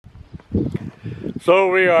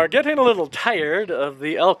So we are getting a little tired of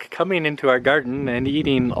the elk coming into our garden and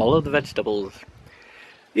eating all of the vegetables.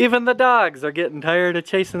 Even the dogs are getting tired of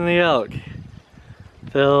chasing the elk.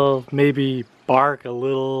 They'll maybe bark a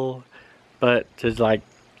little, but to like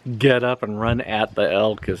get up and run at the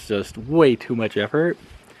elk is just way too much effort.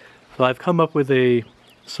 So I've come up with a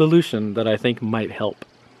solution that I think might help.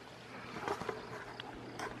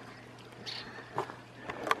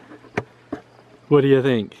 What do you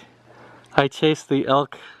think? I chased the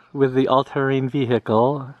elk with the all-terrain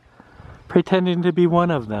vehicle, pretending to be one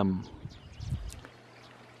of them.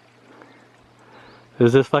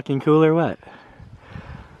 Is this fucking cool or what?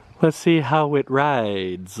 Let's see how it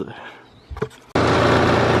rides.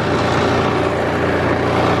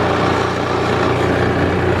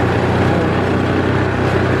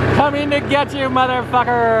 Coming to get you,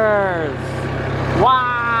 motherfuckers!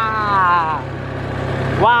 Wah!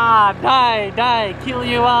 Wah! Die! Die! Kill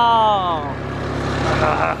you all!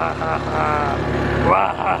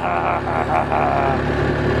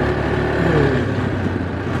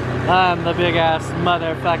 I'm the big ass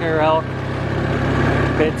motherfucker elk.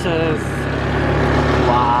 Bitches.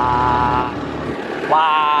 Wah!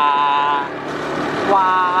 Wah!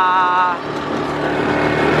 Wah!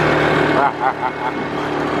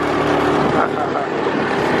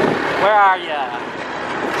 Where are ya?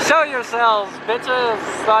 Show yourselves, bitches,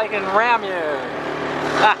 so I can ram you.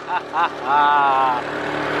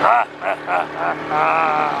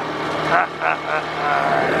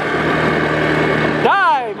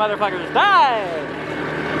 Die, motherfuckers, die!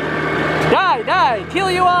 Die, die, kill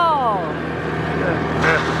you all!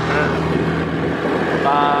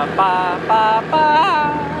 Ba ba ba ba.